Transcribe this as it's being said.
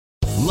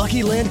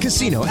Lucky Land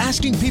Casino,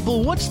 asking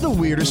people, what's the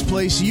weirdest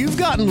place you've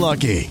gotten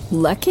lucky?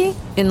 Lucky?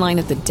 In line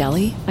at the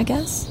deli, I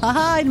guess?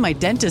 Aha, in my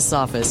dentist's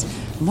office.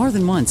 More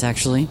than once,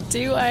 actually.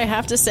 Do I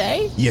have to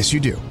say? Yes, you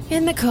do.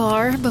 In the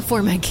car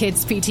before my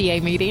kids'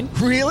 PTA meeting.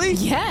 Really?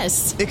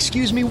 Yes.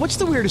 Excuse me, what's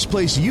the weirdest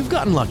place you've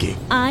gotten lucky?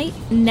 I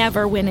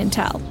never win and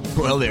tell.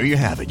 Well, there you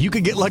have it. You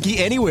can get lucky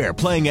anywhere,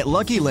 playing at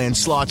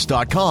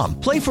LuckyLandSlots.com.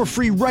 Play for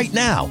free right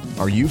now.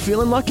 Are you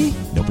feeling lucky?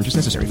 No purchase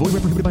necessary. Void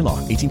where prohibited by law.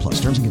 18 plus.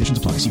 Terms and conditions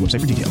apply. See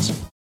website for details.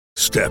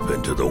 Step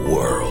into the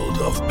world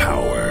of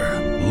power,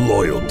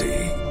 loyalty,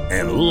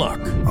 and luck.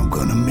 I'm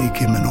gonna make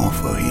him an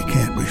offer he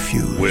can't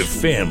refuse. With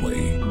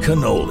family,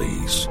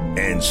 cannolis,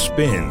 and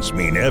spins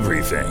mean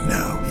everything.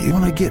 Now, you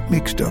wanna get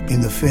mixed up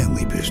in the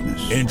family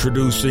business.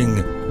 Introducing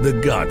The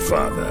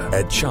Godfather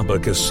at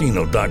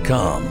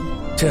ChumbaCasino.com.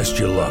 Test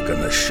your luck in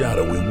the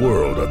shadowy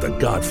world of The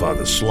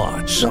Godfather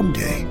slot.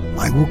 Someday,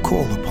 I will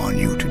call upon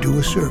you to do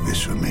a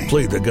service for me.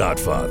 Play The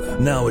Godfather,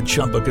 now at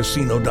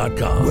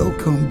ChumbaCasino.com.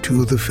 Welcome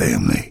to the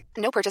family.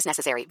 No purchase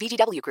necessary.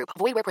 VGW Group.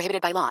 Void where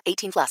prohibited by law.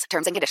 18 plus.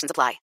 Terms and conditions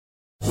apply.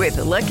 With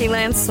the Lucky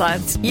Land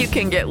Slots, you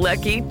can get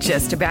lucky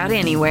just about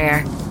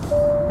anywhere.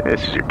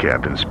 This is your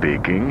captain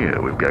speaking.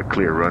 We've got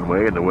clear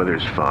runway and the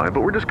weather's fine,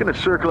 but we're just going to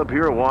circle up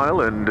here a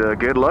while and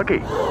get lucky.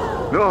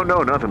 No,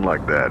 nothing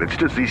like that. It's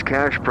just these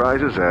cash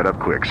prizes add up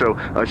quick. So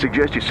I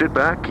suggest you sit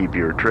back, keep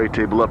your tray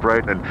table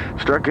upright, and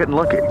start getting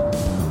lucky.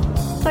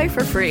 Play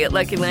for free at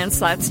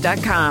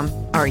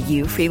LuckyLandSlots.com. Are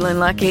you feeling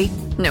lucky?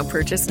 No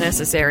purchase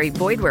necessary.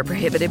 Void where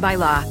prohibited by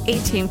law.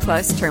 18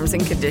 plus terms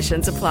and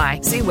conditions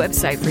apply. See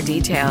website for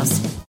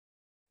details.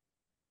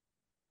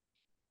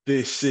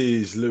 This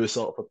is Lewis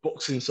Art for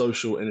Boxing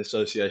Social in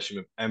association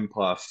with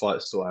Empire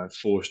Fight Store and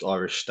Forged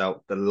Irish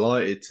Stout.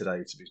 Delighted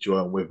today to be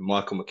joined with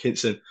Michael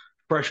McKinson,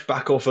 fresh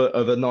back off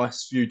of a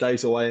nice few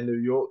days away in New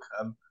York,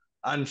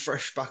 and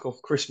fresh back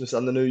off Christmas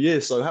and the New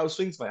Year. So how's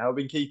things, mate? How have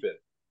you been keeping?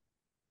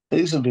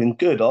 These have been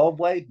good. I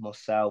weighed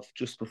myself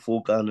just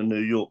before going to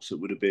New York, so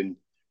it would have been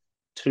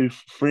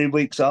 2-3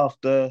 weeks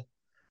after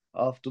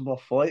my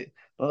fight.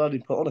 I'd only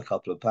put on a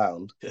couple of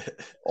pounds.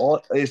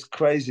 It's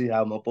crazy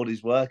how my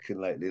body's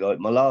working lately. Like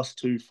my last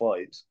 2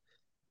 fights,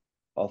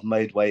 I've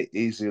made weight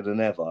easier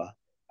than ever,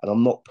 and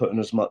I'm not putting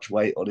as much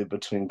weight on in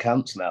between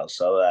camps now.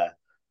 So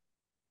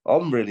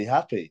I'm really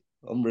happy.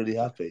 I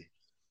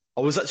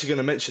was actually going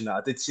to mention that.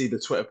 I did see the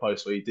Twitter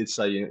post where you did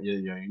say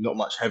you're not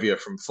much heavier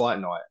from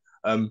fight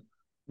night.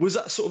 Was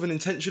that sort of an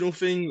intentional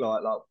thing?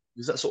 Like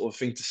was that sort of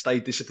thing to stay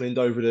disciplined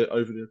over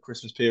the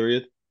Christmas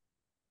period?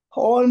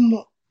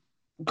 I'm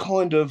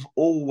kind of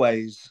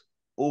always,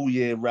 all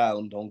year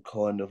round, I'm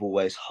kind of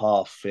always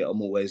half fit.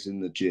 I'm always in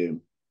the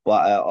gym.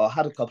 But I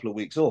had a couple of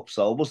weeks off,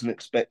 so I wasn't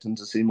expecting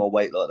to see my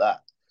weight like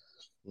that.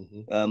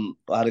 Mm-hmm.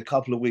 I had a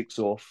couple of weeks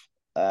off,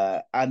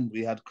 and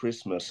we had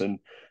Christmas, and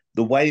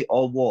the weight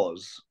I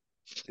was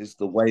is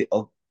the weight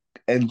I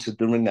entered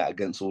the ring at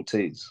against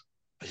Ortiz.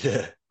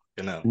 Yeah,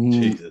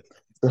 Jesus.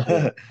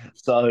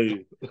 so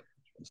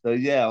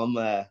yeah,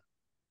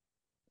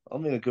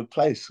 I'm in a good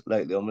place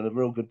lately. I'm in a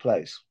real good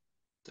place.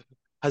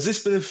 Has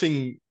this been a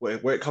thing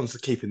where it comes to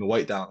keeping the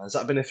weight down? Has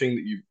that been a thing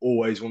that you've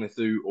always wanted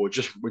to do, or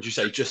just would you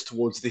say just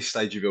towards this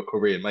stage of your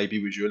career?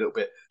 Maybe was you a little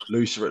bit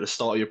looser at the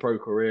start of your pro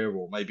career,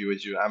 or maybe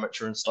was you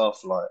amateur and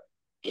stuff like?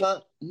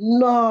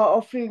 No,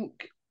 I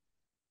think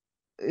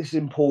it's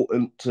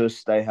important to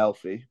stay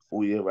healthy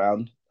all year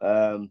round.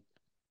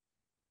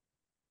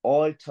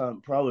 I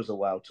turned pro as a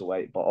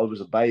welterweight, but I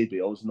was a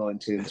baby. I was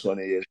 19,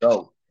 20 years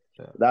old.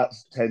 Yeah.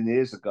 That's 10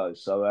 years ago.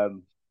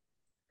 So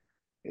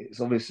it's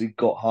obviously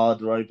got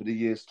harder over the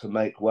years to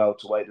make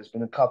welterweight. There's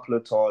been a couple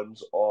of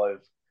times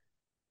I've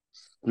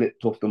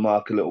slipped off the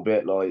mark a little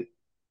bit, like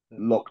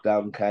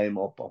lockdown came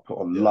up, I put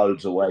on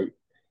loads of weight.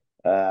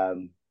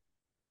 I've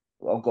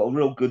got a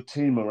real good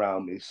team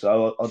around me,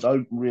 so I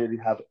don't really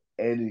have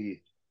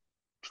any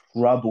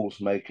troubles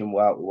making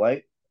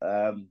welterweight.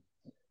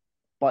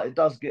 But it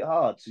does get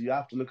hard, so you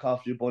have to look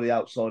after your body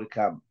outside of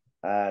camp,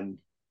 and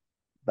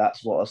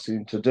that's what I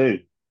seem to do.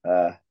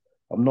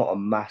 I'm not a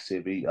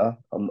massive eater.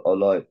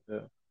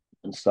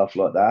 And stuff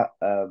like that.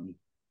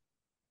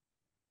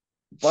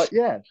 But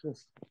yeah,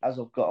 just as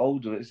I've got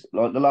older, it's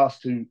like the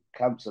last 2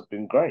 camps have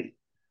been great.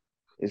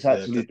 It's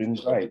actually been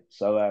great.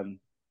 So I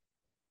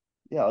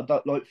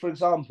don't like. For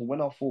example,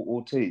 when I fought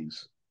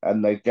Ortiz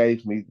and they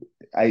gave me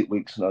 8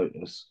 weeks'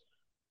 notice,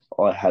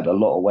 I had a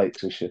lot of weight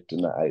to shift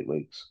in that 8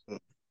 weeks.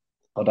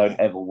 I don't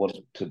ever want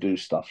to do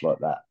stuff like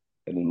that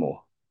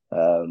anymore.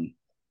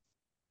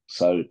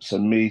 So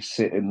me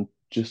sitting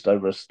just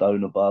over a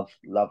stone above,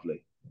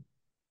 lovely.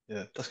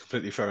 Yeah, that's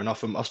completely fair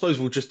enough. I suppose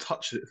we'll just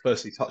touch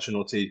on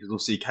Ortiz because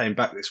obviously he came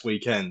back this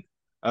weekend.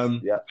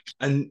 And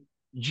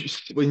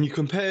when you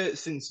compare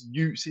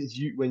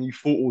when you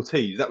fought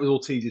Ortiz, that was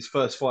Ortiz's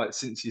first fight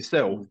since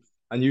yourself,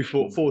 and you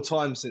fought 4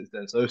 times since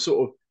then. So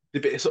sort of a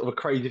bit of a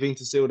crazy thing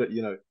to see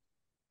that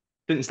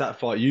since that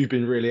fight you've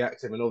been really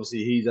active, and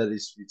obviously he's had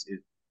his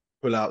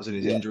pullouts and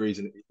his injuries,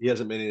 and he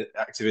hasn't been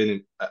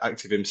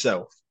active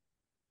himself.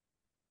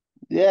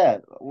 Yeah,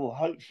 well,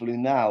 hopefully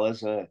now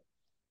as a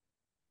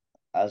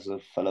as a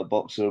fellow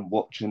boxer and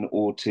watching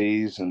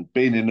Ortiz and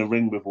being in the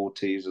ring with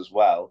Ortiz as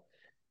well.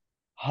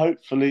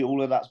 Hopefully,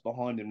 all of that's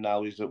behind him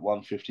now. He's at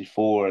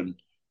 154,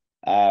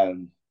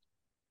 and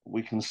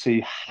we can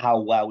see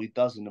how well he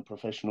does in the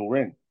professional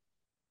ring.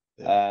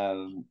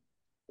 Yeah.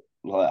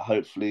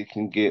 Hopefully, he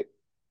can get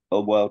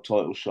a world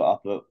title shot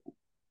up at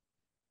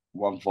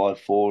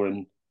 154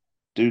 and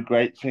do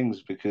great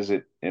things, because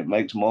it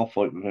makes my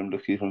fight with him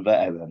look even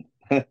better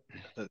then.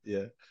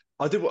 Yeah.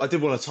 I did want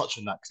to touch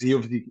on that,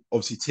 because he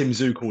obviously Tim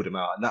Tszyu called him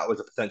out, and that was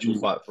a potential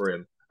fight for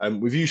him.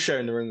 With you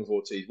sharing the ring with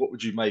Ortiz, what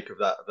would you make of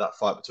that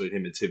fight between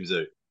him and Tim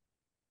Tszyu?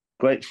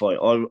 Great fight.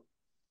 I'm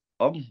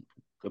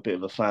a bit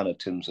of a fan of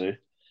Tim Tszyu,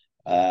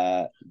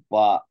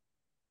 but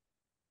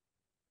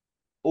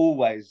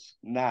always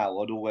now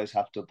I'd always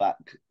have to back,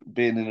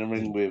 being in the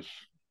ring with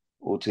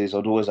Ortiz.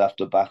 I'd always have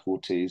to back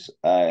Ortiz.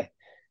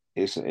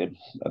 It's a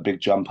big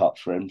jump up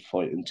for him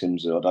fighting Tim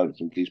Tszyu. I don't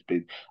think he's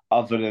been,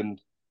 other than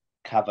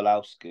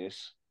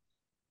Kavalauskas,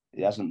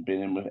 he hasn't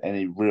been in with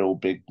any real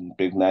big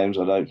names.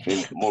 I don't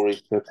think.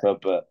 Maurice Hooker,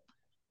 but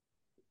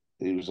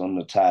he was on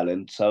the tail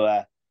end. So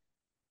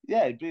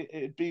yeah,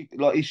 it'd be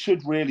like, he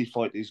should really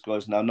fight these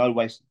guys now. No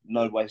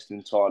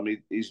wasting time.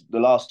 He's the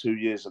last 2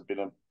 years have been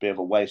a bit of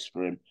a waste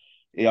for him.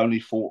 He only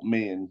fought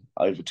me in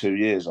over 2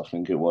 years, I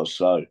think it was.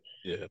 So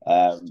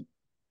yeah,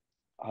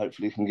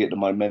 hopefully he can get the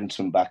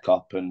momentum back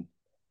up and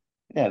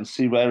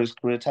see where his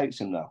career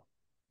takes him now.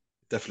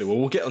 Definitely. Well,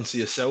 we'll get onto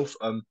yourself.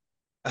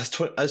 As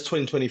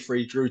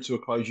 2023 drew to a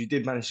close, you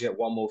did manage to get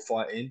one more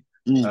fight in,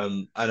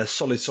 and a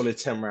solid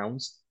 10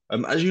 rounds.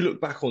 As you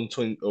look back on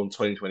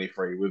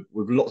 2023 with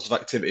lots of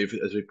activity,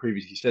 as we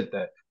previously said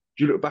there,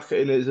 do you look back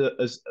at it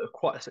as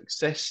quite a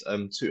success?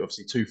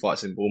 Obviously 2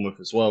 fights in Bournemouth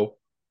as well.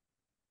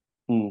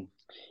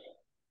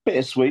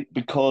 Bittersweet,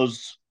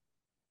 because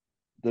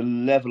the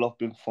level I've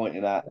been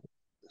fighting at,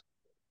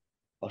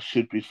 I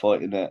should be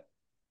fighting at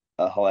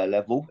a higher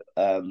level.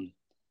 But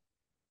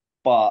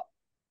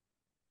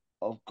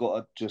I've got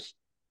to just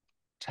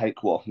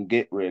take what I can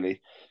get,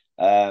 really.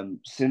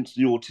 Since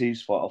the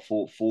Ortiz fight, I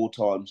fought 4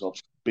 times.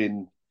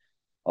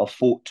 I've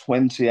fought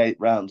 28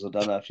 rounds. I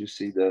don't know if you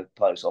see the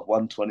post. I've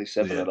won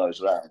 27 of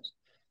those rounds.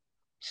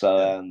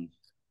 So,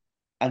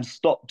 and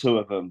stopped 2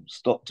 of them.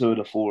 Stopped 2 of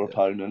the 4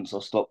 opponents.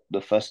 I stopped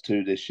the first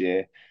 2 this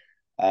year.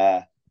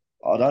 I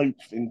don't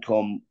think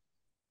I'm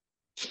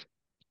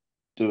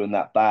doing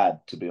that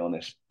bad, to be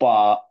honest.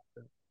 But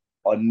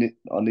I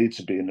need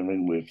to be in the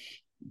ring with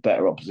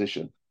better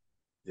opposition.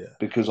 Yeah,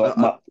 because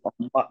I'm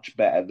much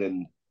better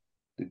than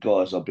the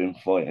guys I've been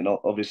fighting.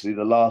 Obviously,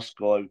 the last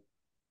guy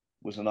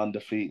was an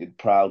undefeated,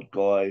 proud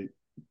guy,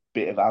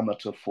 bit of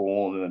amateur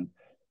form and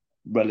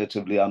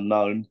relatively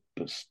unknown,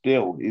 but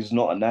still, he's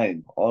not a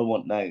name. I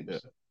want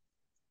names.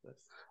 Yeah.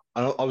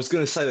 And I was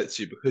going to say that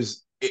to you,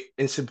 because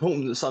it's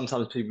important that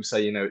sometimes people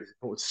say, it's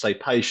important to stay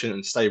patient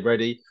and stay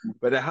ready,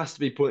 but there has to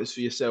be points for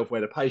yourself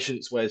where the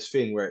patience wears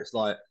thin, where it's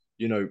like,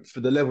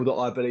 for the level that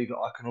I believe that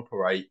I can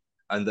operate,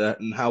 and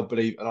how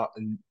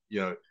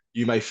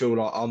you may feel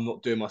like I'm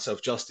not doing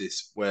myself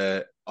justice,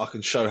 where I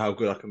can show how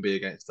good I can be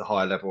against the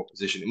higher level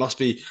opposition.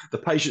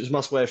 The patience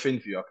must wear thin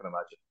for you, I can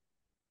imagine.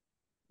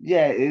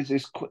 Yeah, it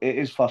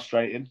is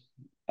frustrating.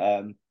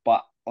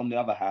 But on the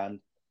other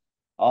hand,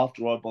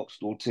 after I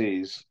boxed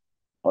Ortiz,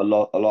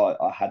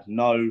 I had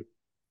no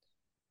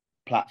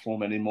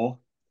platform anymore.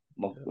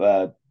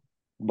 My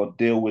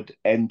deal had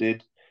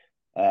ended.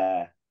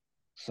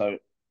 So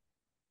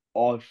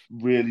I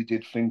really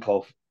did think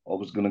I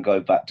was going to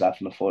go back to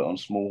having a fight on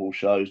small hall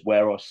shows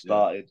where I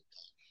started.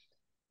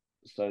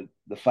 So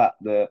the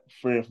fact that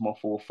 3 of my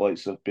 4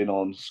 fights have been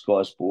on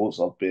Sky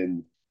Sports, I've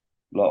been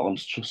on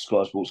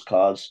Sky Sports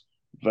cards.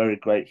 Very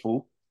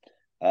grateful.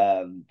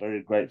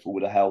 Very grateful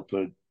with the help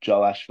of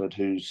Joe Ashford,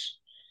 who's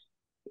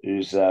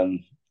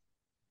creating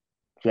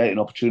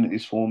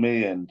opportunities for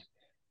me and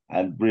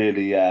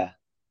really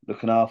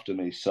looking after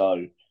me.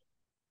 So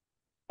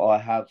I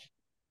have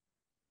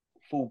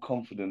full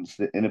confidence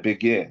that in a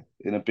big year,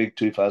 in a big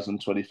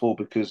 2024,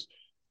 because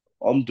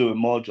I'm doing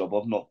my job.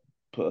 I've not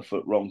put a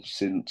foot wrong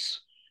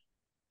since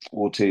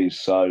Ortiz.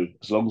 So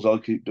as long as I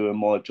keep doing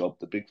my job,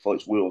 the big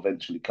fights will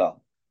eventually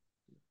come.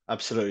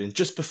 Absolutely. And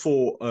just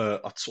before I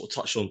sort of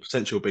touched on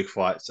potential big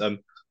fights,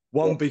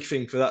 one big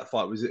thing for that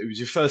fight was it was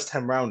your first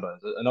 10 rounder,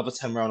 another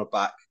 10 rounder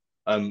back,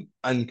 and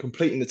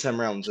completing the 10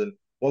 rounds. And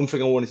one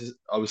thing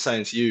I was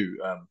saying to you,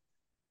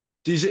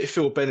 does it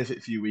feel a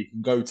benefit for you where you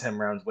can go 10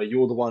 rounds where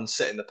you're the one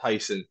setting the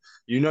pace, and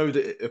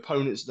that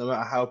opponents, no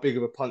matter how big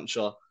of a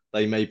puncher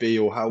they may be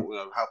or how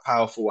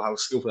powerful or how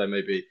skillful they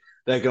may be,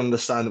 they're going to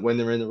understand that when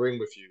they're in the ring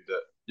with you,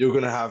 that you're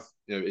going to have,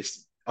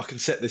 I can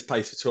set this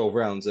pace for 12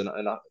 rounds and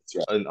I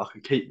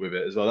can keep with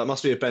it as well. That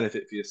must be a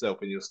benefit for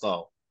yourself and your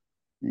style.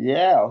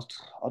 Yeah,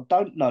 I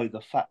don't know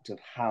the fact of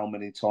how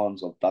many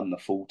times I've done the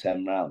full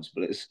 10 rounds,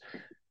 but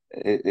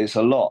it's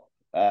a lot.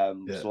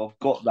 So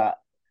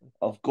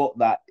I've got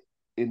that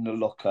in the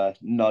locker,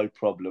 no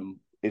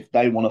problem. If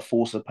they want to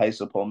force a pace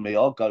upon me,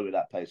 I'll go with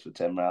that pace for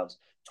 10 rounds,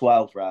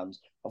 12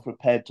 rounds. I've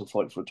prepared to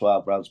fight for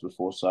 12 rounds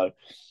before, so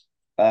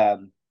I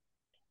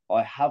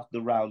have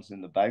the rounds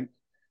in the bank.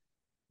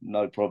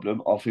 no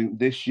problem. I think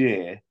this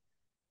year,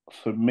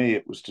 for me,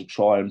 it was to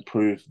try and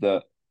prove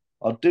that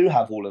I do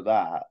have all of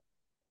that,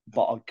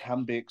 but I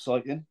can be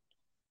exciting.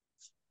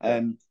 Yeah.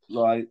 And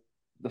like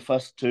the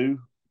first two,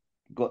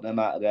 got them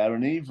out of there,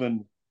 and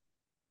even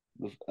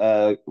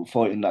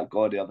fighting that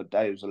guy the other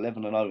day, it was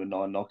 11-0 and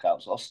 9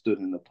 knockouts. I stood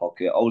in the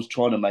pocket. I was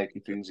trying to make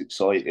things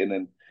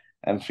exciting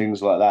and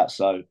things like that.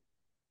 So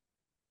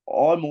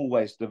I'm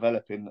always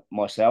developing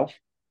myself.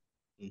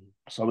 Mm-hmm.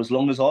 So as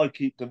long as I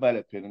keep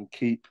developing and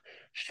keep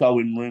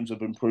showing rooms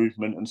of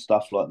improvement and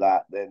stuff like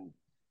that,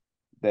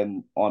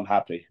 then I'm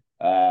happy.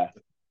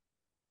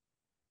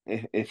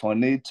 If I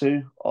need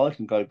to, I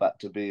can go back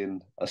to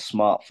being a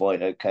smart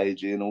fighter,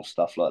 cagey, and all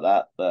stuff like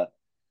that. But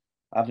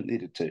I haven't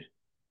needed to.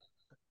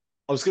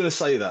 I was going to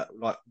say that,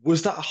 like,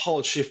 was that a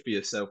hard shift for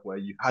yourself where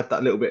you had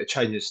that little bit of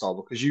change in style?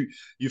 Because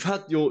you've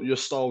had your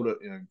style that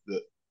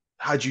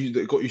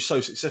that got you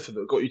so successful,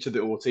 that got you to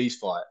the Ortiz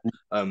fight,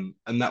 and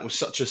that was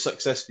such a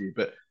success for you.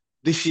 But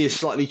this year,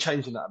 slightly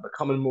changing that and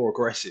becoming more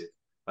aggressive.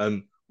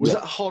 Was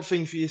that a hard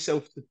thing for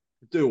yourself to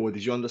do, or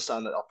did you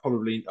understand that I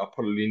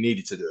probably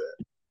needed to do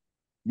it?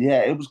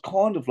 Yeah, it was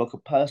kind of like a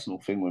personal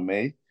thing with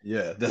me.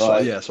 Yeah,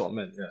 that's what I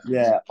meant. Yeah,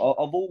 yeah.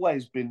 I've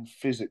always been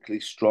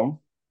physically strong.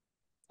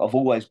 I've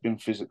always been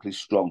physically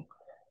strong.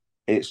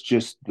 It's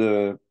just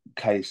the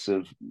case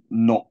of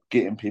not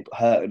getting people,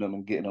 hurting them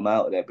and getting them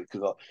out of there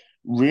because I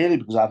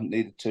haven't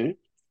needed to.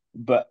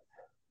 But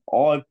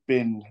I've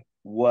been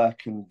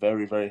working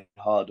very, very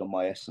hard on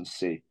my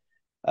S&C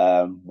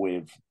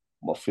with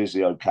my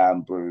physio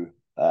Cam Brew,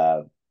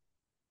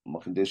 my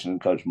conditioning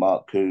coach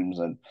Mark Coombs,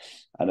 and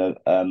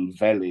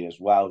Veli as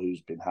well,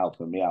 who's been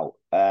helping me out.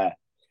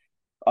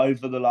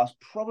 Over the last,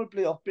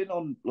 probably I've been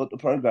on the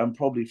program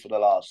probably for the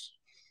last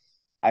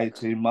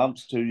 18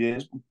 months, 2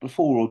 years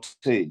before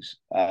Ortiz.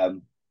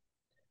 And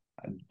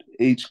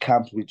each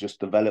camp we just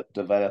develop,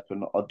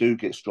 and I do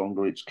get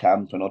stronger each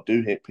camp, and I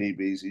do hit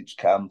PBs each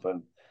camp,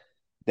 and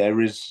there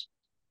is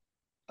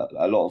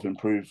a lot of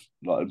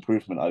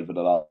improvement over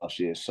the last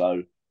year.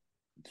 So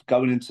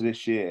going into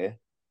this year,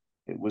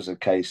 it was a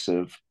case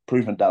of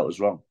proving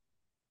doubters wrong.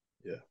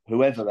 Yeah.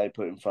 Whoever they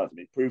put in front of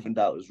me, proving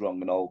doubters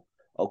wrong, and I'll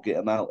get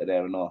them out of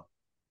there, and I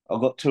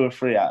got 2 or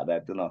 3 out of there,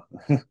 didn't I?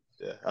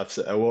 Yeah,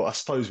 absolutely. Well, I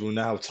suppose we'll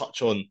now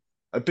touch on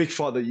a big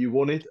fight that you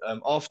wanted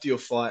after your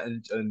fight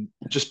and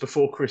just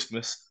before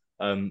Christmas.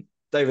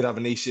 David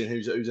Avanesyan,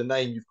 who's a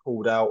name you've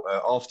called out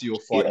after your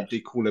fight, you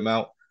did call him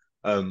out,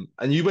 and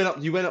you went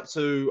up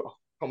to, I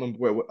can't remember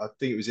where. I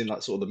think it was in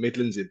like sort of the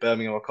Midlands in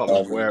Birmingham. I can't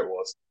remember where it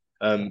was.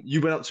 You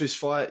went up to his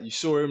fight. You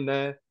saw him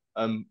there.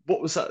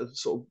 What was that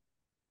sort of?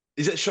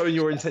 Is that showing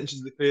your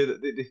intentions are clear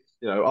that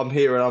I'm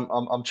here and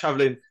I'm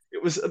traveling?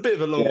 It was a bit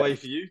of a long way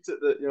for you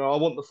I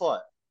want the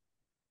fight.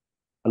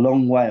 A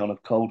long way on a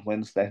cold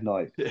Wednesday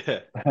night.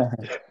 Yeah.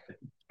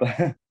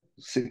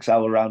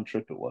 6-hour round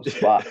trip it was.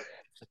 But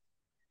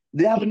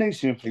the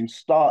Avanesyan thing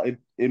started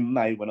in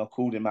May when I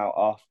called him out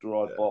after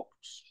I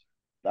boxed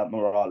that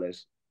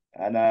Morales.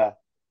 And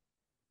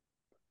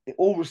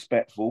all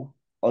respectful,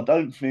 I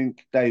don't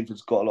think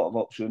David's got a lot of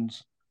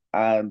options,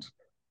 and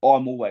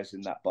I'm always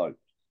in that boat.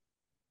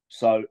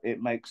 So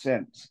it makes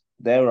sense.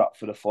 They're up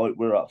for the fight,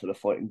 we're up for the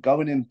fight. And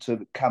going into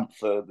the camp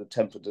for the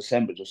 10th of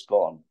December just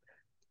gone,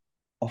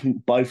 I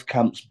think both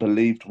camps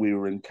believed we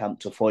were in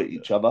camp to fight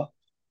each other.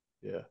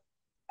 Yeah.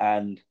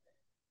 And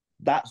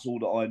that's all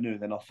that I knew.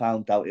 Then I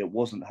found out it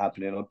wasn't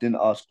happening. I didn't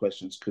ask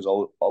questions because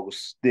I was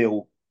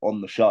still on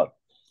the show.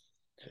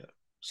 Yeah.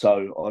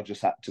 So I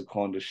just had to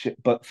kind of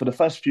shit. But for the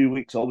first few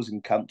weeks, I was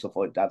in camp to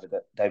fight David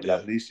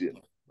Avanesyan.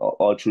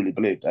 I truly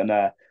believed.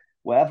 And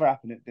whatever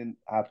happened, it didn't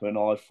happen.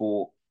 I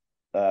fought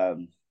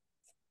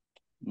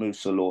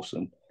Musa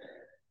Lawson.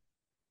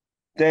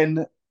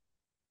 Then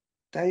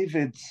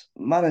David's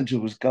manager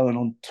was going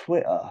on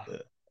Twitter,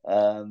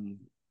 and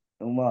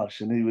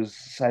he was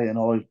saying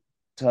I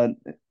turned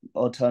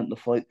the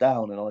fight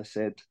down, and I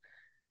said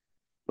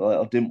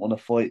I didn't want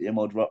to fight him.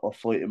 I'll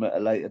fight him at a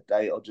later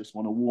date. I just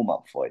want a warm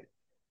up fight.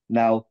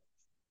 Now,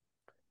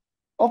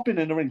 I've been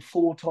in the ring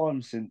 4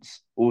 times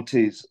since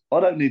Ortiz. I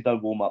don't need no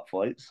warm up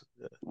fights,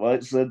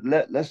 right? So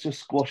let's just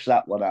squash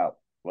that one out,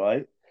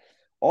 right?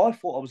 I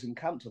thought I was in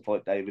camp to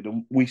fight David,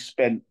 and we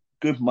spent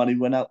good money,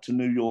 went out to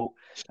New York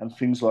and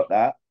things like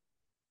that.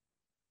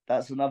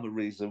 That's another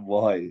reason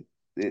why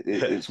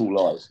it's all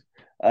lies.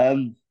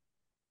 And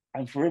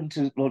for him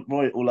to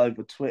write all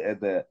over Twitter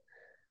that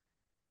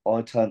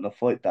I turned the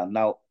fight down.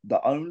 Now,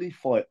 the only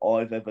fight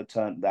I've ever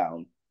turned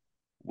down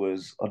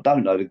was, I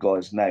don't know the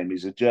guy's name.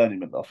 He's a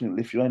journeyman. I think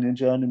Lithuanian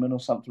journeyman or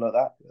something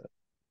like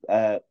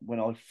that. When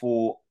I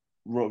fought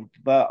Robert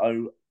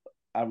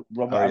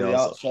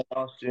Ariarza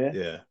last year.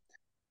 Yeah.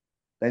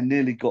 They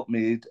nearly got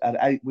me at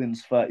 8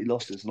 wins, 30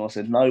 losses. And I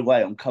said, no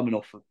way, I'm coming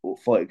off a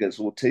fight against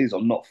Ortiz.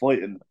 I'm not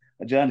fighting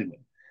a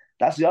journeyman.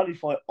 That's the only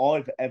fight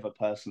I've ever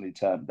personally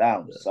turned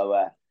down. Yeah. So,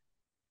 I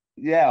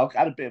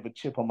had a bit of a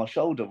chip on my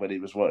shoulder when he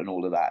was writing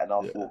all of that. And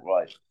I thought,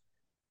 right,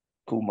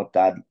 call my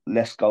dad,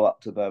 let's go up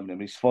to Birmingham.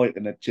 He's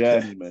fighting a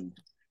journeyman.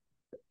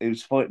 He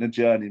was fighting a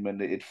journeyman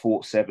that he'd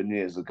fought 7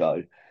 years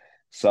ago.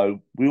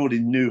 So we already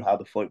knew how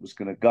the fight was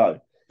going to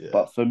go. Yeah.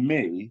 But for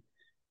me,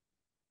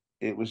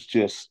 it was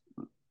just,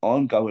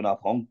 I'm going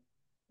up, I'm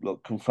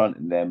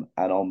confronting them,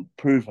 and I'm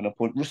proving a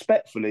point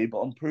respectfully, but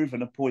I'm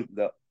proving a point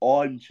that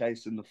I'm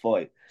chasing the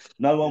fight.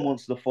 No one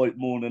wants the fight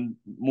more than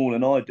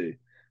I do.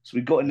 So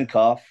we got in the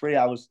car, 3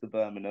 hours to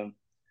Birmingham.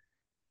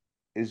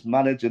 His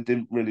manager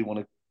didn't really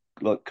want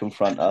to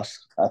confront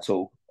us at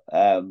all.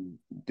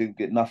 Didn't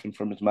get nothing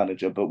from his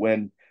manager. But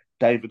when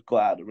David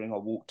got out of the ring, I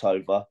walked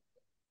over.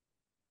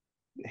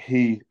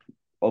 He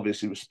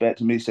obviously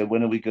respected me. He said,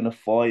 "When are we going to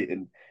fight?"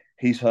 And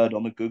he's heard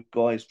I'm a good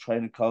guy. His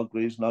trainer Carl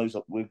Greaves knows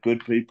that we're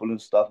good people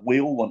and stuff.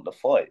 We all want the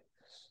fight.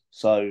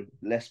 So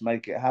let's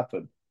make it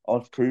happen.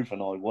 I've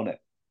proven I want it.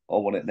 I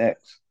want it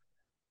next.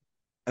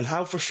 And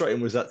how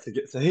frustrating was that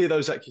to hear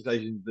those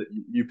accusations that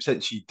you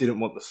potentially didn't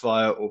want the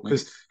fight, or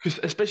because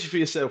especially for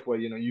yourself, where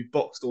you've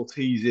boxed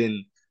Ortiz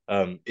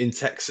in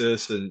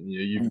Texas, and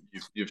you've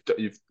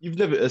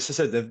never, as I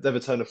said, they've never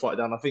turned a fight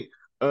down. I think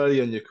early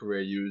in your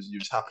career, you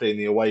was happily in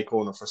the away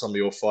corner for some of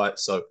your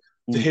fights. So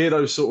to hear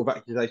those sort of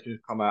accusations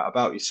come out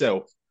about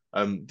yourself,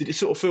 did it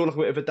sort of feel like a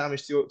bit of a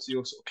damage to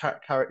your sort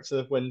of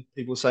character when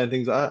people are saying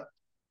things like that?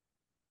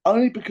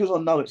 Only because I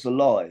know it's a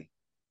lie.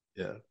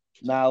 Yeah.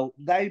 Now,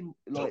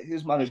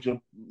 his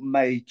manager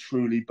may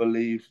truly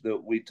believe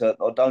that we turned.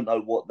 I don't know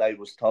what they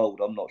was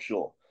told. I'm not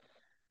sure,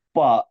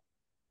 but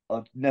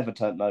I've never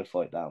turned no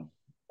fight down.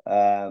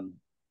 I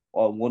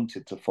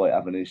wanted to fight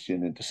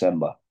Avanesyan in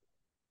December,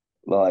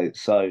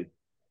 so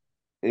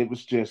it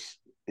was just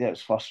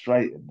it's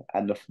frustrating,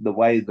 and the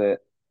way that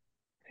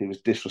he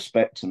was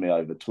disrespecting me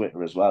over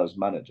Twitter as well as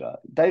manager.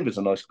 David's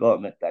a nice guy. I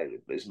met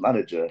David, but his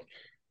manager,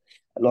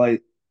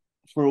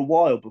 for a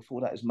while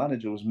before that, his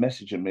manager was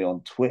messaging me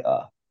on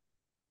Twitter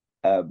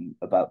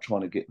about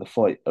trying to get the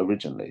fight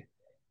originally.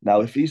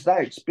 Now, if he's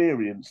that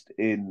experienced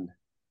in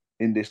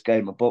this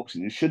game of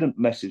boxing, you shouldn't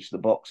message the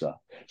boxer.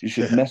 You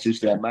should message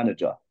their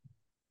manager.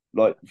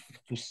 For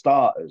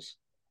starters,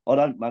 I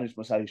don't manage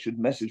myself. You should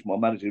message my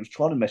manager. He was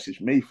trying to message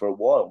me for a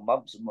while,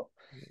 months and months.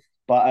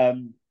 But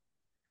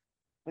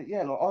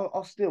yeah,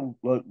 I still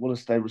want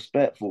to stay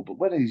respectful. But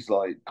when he's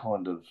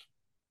kind of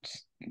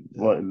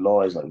writing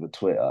lies over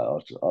Twitter, I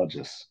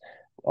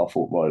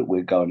thought, right,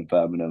 we're going to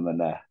Birmingham and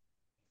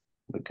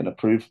we're going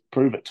to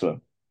prove it to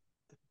him.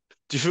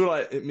 Do you feel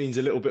like it means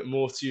a little bit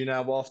more to you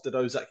now after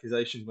those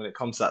accusations when it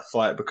comes to that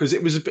fight? Because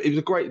it was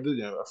a great,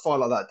 a fight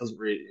like that doesn't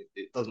really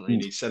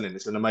need selling.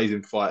 It's an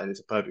amazing fight and it's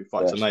a perfect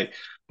fight to make.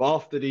 But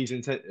after these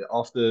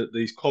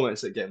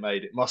comments that get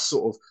made, it must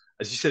sort of,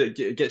 as you said,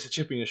 it gets a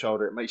chip in your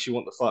shoulder. It makes you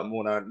want the fight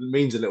more now. It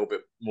means a little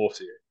bit more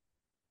to you.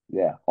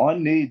 Yeah, I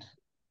need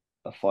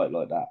a fight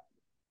like that.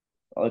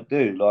 I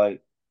do.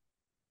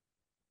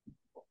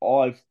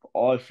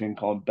 I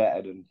think I'm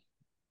better than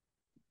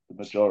the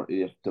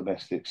majority of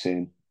domestic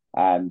scene,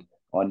 and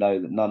I know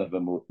that none of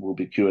them will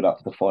be queued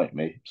up to fight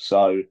me.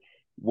 So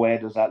where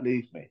does that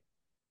leave me?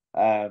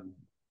 I've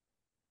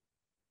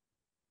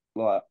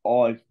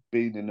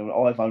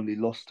only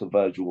lost to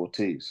Virgil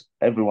Ortiz.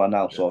 Everyone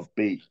else I've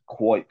beat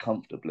quite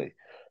comfortably.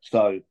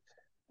 So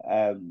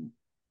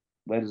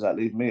where does that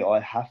leave me?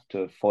 I have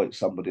to fight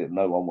somebody that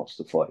no one wants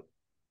to fight.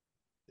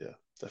 Yeah,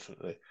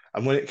 definitely.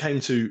 And when it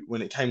came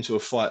to a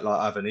fight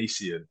like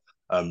Avanesyan,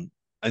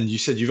 and you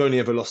said you've only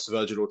ever lost to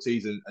Virgil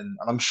Ortiz, and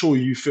I'm sure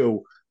you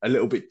feel a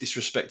little bit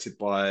disrespected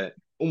by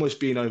almost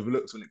being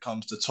overlooked when it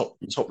comes to top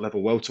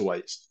level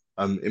welterweights.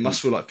 It must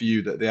feel like for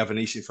you that the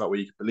Avanesyan fight where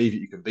you can believe that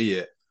you can be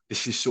it.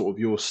 This is sort of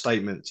your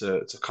statement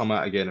to come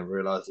out again and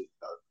realise that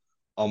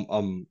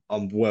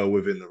I'm well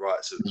within the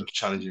rights of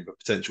challenging for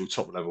potential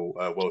top level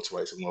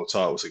welterweights and world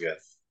titles again.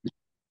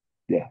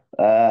 Yeah,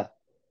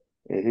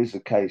 it is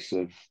a case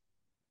of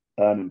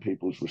earning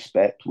people's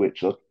respect, which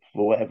for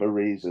whatever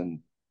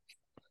reason,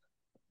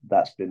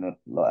 that's been a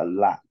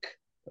lack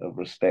of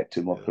respect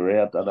in my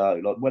career. I don't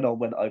know. When I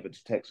went over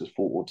to Texas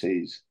for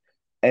Ortiz,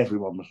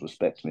 everyone was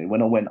respecting me.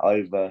 When I went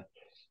over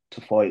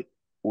to fight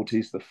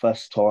Ortiz the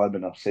first time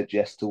and I said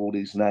yes to all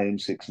these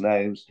names, 6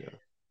 names,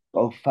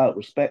 I felt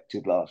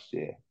respected last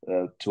year,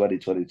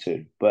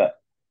 2022. But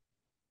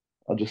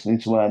I just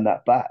need to earn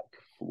that back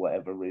for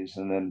whatever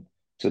reason. And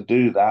to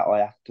do that, I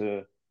have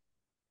to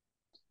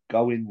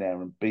go in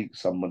there and beat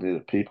somebody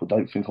that people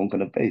don't think I'm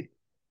going to beat.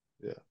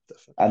 Yeah,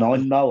 definitely. And I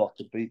know I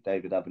could beat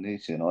David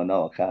Avanesyan. I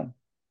know I can.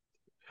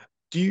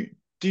 Do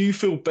you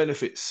feel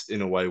benefits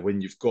in a way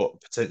when you've got a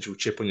potential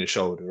chip on your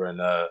shoulder and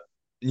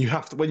you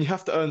have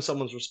to earn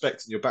someone's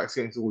respect and your back's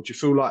against the wall? Do you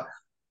feel like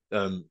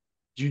do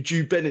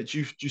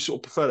you sort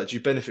of prefer that? Do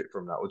you benefit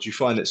from that, or do you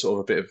find it sort of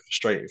a bit of a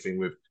frustrating thing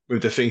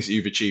with the things that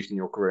you've achieved in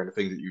your career and the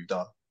things that you've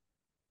done?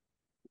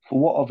 For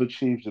what I've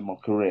achieved in my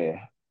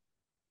career,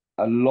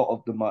 a lot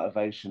of the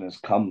motivation has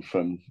come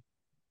from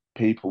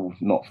people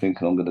not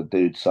thinking I'm going to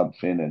do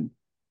something. And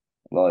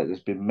there's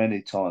been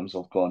many times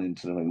I've gone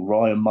into the ring.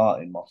 Ryan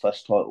Martin, my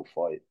first title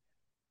fight,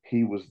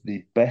 he was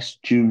the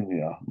best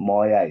junior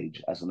my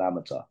age as an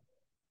amateur.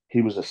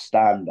 He was a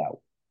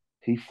standout.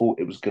 He thought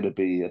it was going to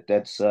be a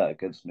dead cert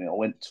against me. I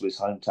went to his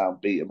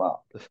hometown, beat him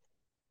up.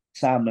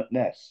 Sam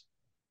McNess,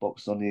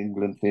 boxed on the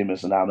England team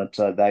as an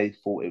amateur. They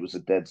thought it was a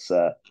dead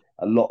cert.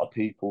 A lot of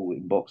people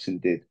in boxing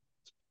did.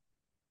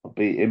 I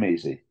beat him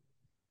easy.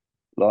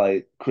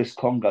 Like Chris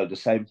Congo, the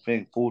same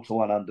thing,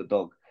 4-1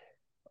 underdog.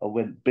 I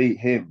went beat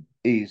him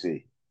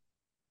easy.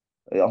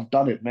 I've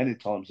done it many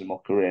times in my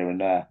career,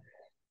 and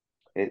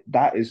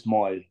that is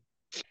my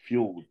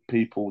fuel.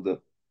 People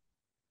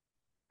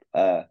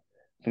that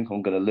think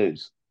I'm going to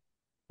lose.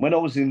 When I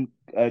was in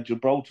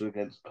Gibraltar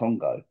against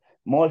Congo,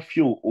 my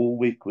fuel all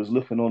week was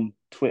looking on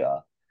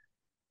Twitter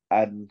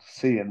and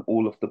seeing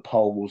all of the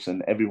polls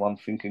and everyone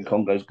thinking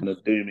Congo's going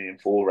to do me in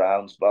 4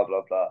 rounds, blah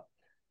blah blah.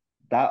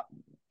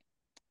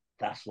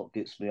 That's what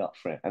gets me up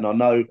for it. And I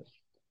know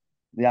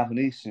the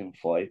Avanesyan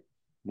fight,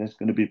 there's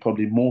going to be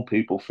probably more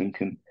people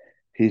thinking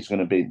he's going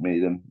to beat me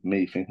than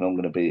me thinking I'm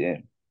going to beat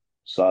him.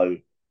 So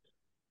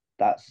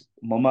that's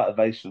my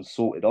motivation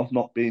sorted. I've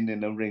not been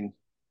in a ring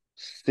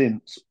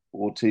since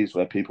Ortiz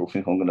where people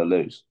think I'm going to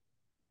lose.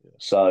 Yeah.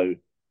 So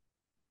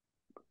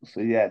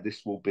yeah,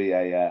 this will be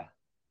a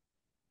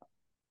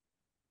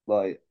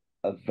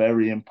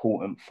very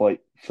important fight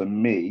for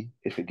me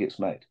if it gets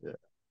made. Yeah.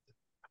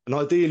 And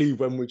ideally,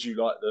 when would you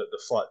like the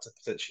fight to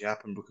potentially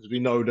happen? Because we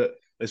know that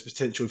there's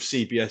potential of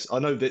CBS. I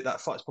know that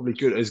fight's probably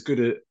as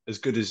good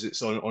as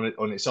it's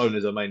on its own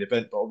as a main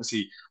event. But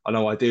obviously, I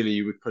know ideally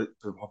you would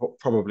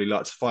probably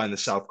like to fight in the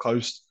South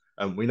Coast.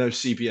 We know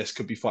CBS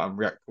could be fighting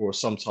Reactor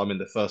sometime in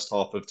the first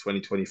half of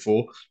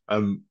 2024.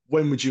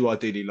 When would you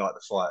ideally like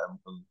the fight, and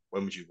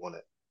when would you want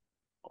it?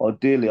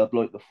 Ideally, I'd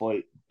like the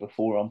fight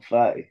before I'm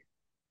 30.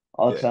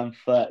 I'll turn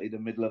 30 the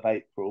middle of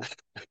April.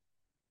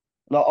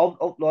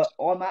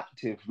 I'm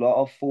active. Like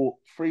I've fought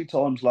 3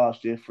 times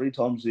last year, 3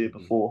 times the year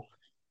before.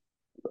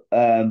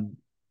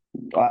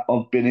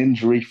 I've been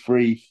injury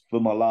free for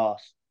my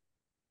last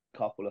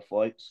couple of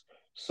fights,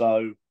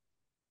 so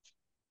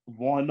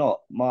why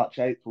not March,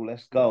 April?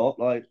 Let's go.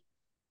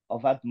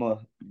 I've had my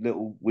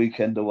little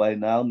weekend away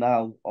now.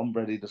 Now I'm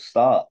ready to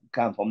start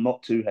camp. I'm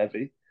not too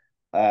heavy.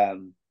 I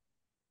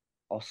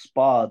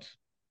sparred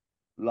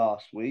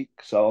last week,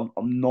 so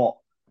I'm not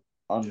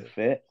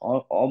unfit.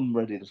 I'm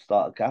ready to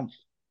start a camp.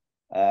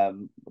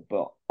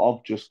 But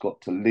I've just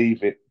got to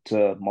leave it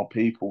to my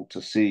people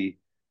to see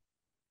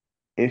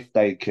if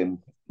they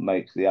can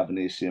make the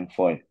Avanesyan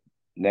fight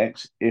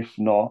next. If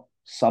not,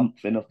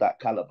 something of that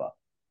caliber.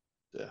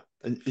 Yeah,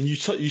 and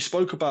you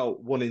spoke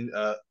about wanting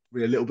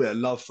with a little bit of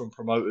love from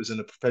promoters and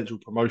a potential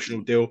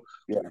promotional deal.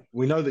 Yeah,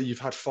 we know that you've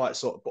had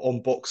fights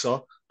on Boxer.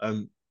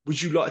 Would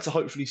you like to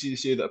hopefully see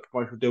this year that a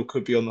promotional deal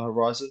could be on the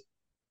horizon?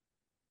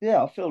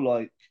 Yeah, I feel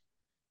like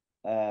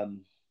I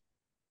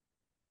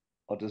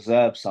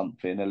deserve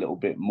something, a little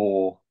bit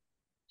more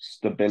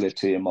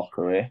stability in my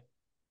career.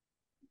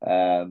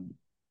 I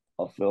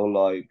feel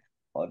like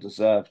I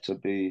deserve to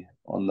be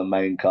on the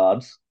main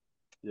cards.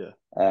 Yeah.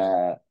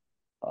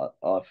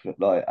 I feel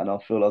like, and I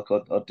feel like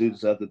I do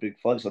deserve the big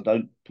fights. I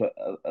don't put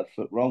a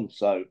foot wrong.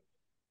 So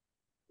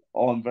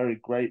I'm very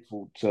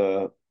grateful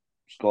to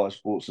Sky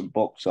Sports and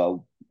Boxer,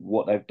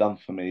 what they've done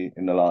for me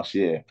in the last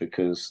year,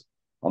 because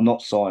I'm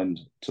not signed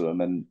to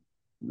them and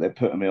they're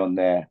putting me on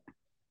their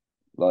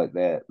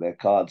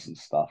cards and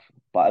stuff.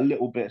 But a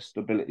little bit of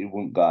stability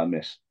wouldn't go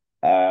amiss.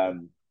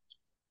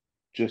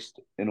 Just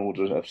in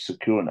order of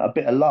securing a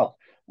bit of love.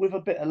 With a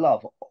bit of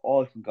love,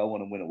 I can go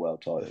on and win a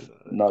world title.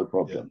 Definitely. No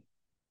problem. Yeah.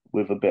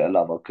 With a bit of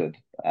love, I could.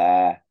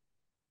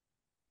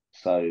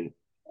 So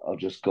I've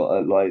just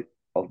got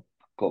I've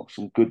got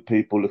some good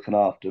people looking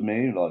after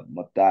me, like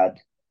my dad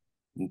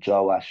and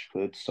Joe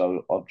Ashford.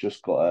 So I've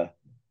just got to.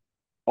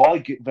 I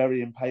get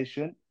very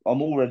impatient.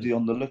 I'm already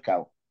on the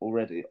lookout.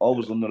 Already, I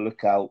was on the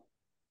lookout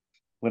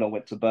when I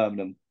went to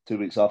Birmingham 2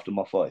 weeks after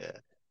my fight.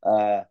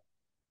 Yeah.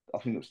 I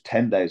think it was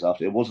 10 days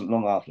after. It wasn't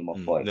long after my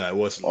fight. No, it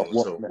wasn't long at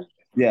all.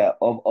 Yeah,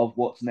 of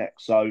what's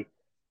next. So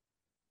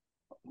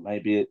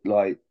maybe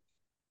the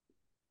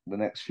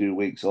next few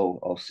weeks,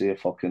 I'll see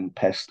if I can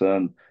pester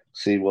and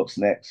see what's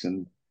next,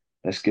 and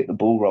let's get the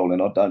ball rolling.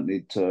 I don't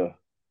need to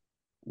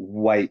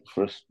wait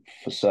for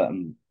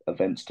certain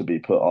events to be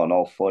put on.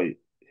 I'll fight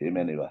him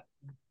anyway.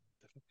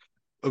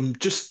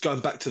 Just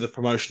going back to the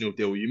promotional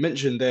deal, you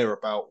mentioned there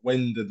about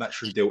when the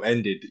matchroom deal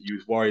ended that you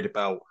was worried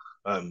about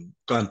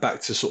going back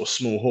to sort of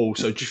small hall.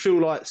 So do you feel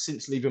like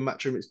since leaving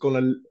matchroom, it's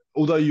gone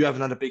although you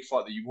haven't had a big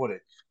fight that you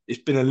wanted,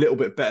 it's been a little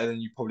bit better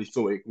than you probably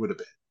thought it would have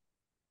been?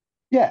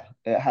 Yeah,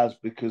 it has,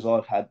 because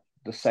I've had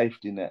the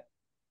safety net.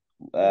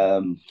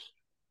 I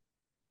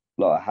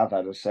have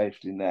had a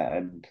safety net,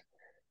 and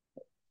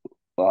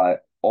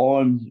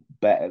I'm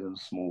better than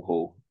small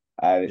hall.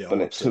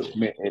 But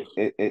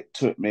it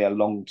took me a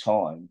long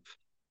time.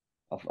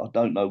 I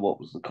don't know what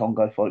was the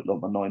Congo fight,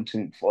 like my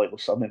 19th fight or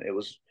something.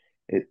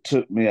 It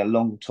took me a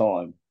long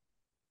time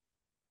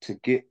to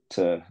get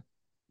to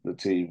the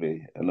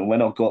TV, and then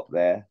when I got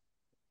there,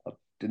 I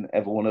didn't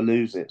ever want to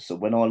lose it. So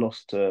when I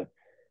lost to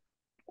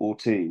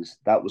Ortiz,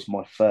 that was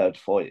my 3rd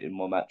fight in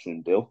my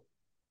matchroom deal.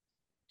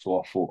 So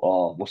I thought,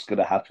 oh, what's going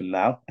to happen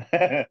now?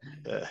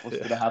 What's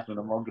going to happen?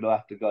 Am I going to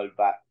have to go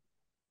back?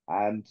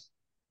 And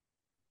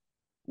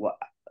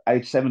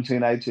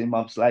 18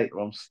 months later,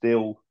 I'm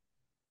still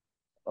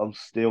I'm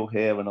still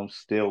here and I'm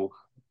still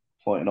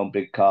fighting on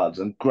big cards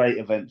and great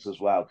events as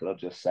well. Could I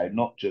just say,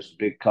 not just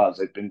big cards?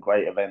 They've been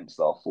great events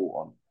that I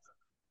fought on.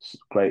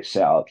 Great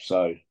setup.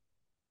 So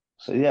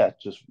yeah,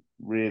 just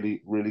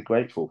really, really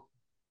grateful.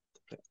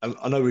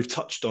 I know we've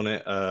touched on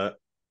it.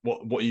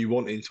 What you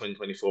want in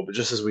 2024, but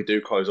just as we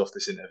do close off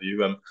this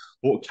interview,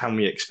 what can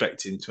we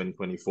expect in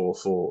 2024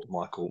 for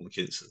Michael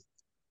McKinson?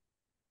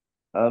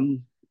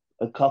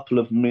 A couple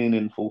of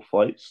meaningful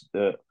fights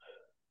that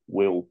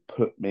will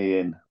put me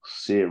in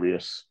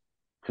serious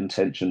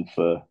contention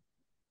for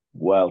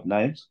world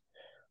names.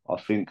 I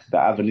think the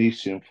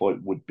Avanesyan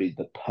fight would be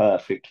the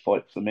perfect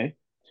fight for me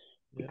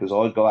because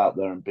I go out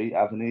there and beat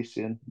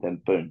Avanesyan,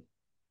 then boom,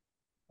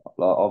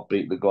 I'll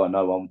beat the guy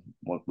no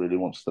one really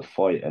wants to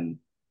fight, and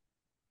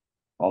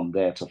I'm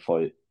there to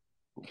fight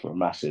for a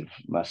massive,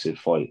 massive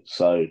fight.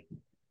 So,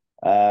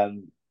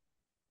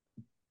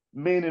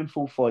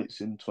 meaningful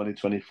fights in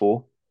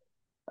 2024.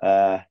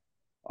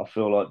 I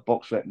feel like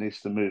BoxRec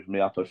needs to move me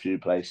up a few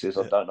places.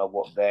 I don't know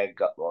what their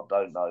gut. I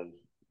don't know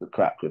the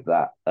crack with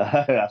that.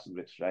 That's a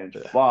bit strange,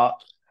 but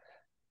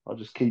I'll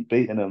just keep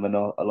beating them, and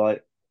I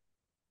like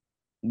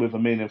with a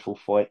meaningful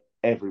fight.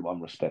 Everyone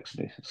respects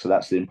me, so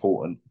that's the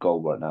important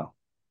goal right now.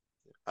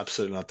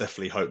 Absolutely, I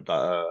definitely hope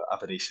that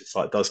Avanesyan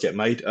fight does get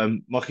made.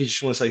 Mikey,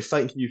 just want to say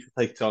thank you for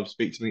taking time to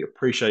speak to me.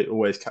 Appreciate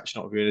always catching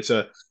up with you, and it's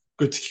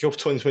good to kick off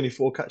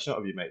 2024 catching up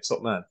with you, mate.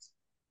 Top man.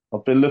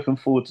 I've been looking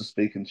forward to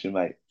speaking to you,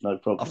 mate. No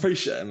problem. I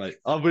appreciate it, mate.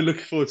 I've been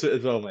looking forward to it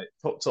as well, mate.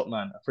 Top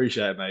man.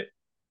 Appreciate it, mate.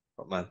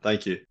 Top man.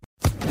 Thank you.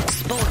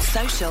 Sports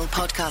Social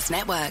Podcast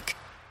Network.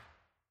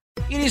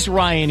 It is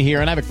Ryan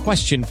here, and I have a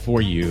question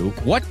for you.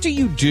 What do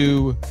you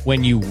do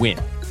when you win?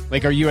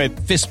 Like, are you a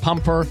fist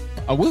pumper,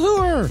 a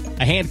woohooer,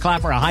 a hand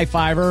clapper, a high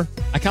fiver?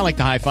 I kind of like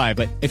the high five,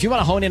 but if you want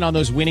to hone in on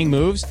those winning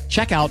moves,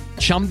 check out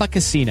Chumba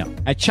Casino.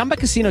 At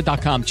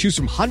ChumbaCasino.com, choose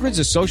from hundreds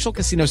of social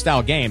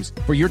casino-style games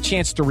for your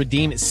chance to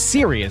redeem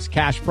serious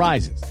cash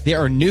prizes. There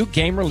are new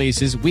game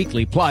releases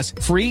weekly, plus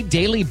free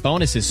daily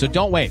bonuses, so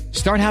don't wait.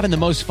 Start having the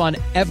most fun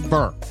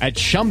ever at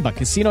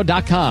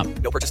ChumbaCasino.com.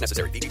 No purchase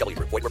necessary. VGW.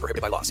 Void where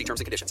prohibited by law. See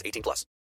terms and conditions. 18+.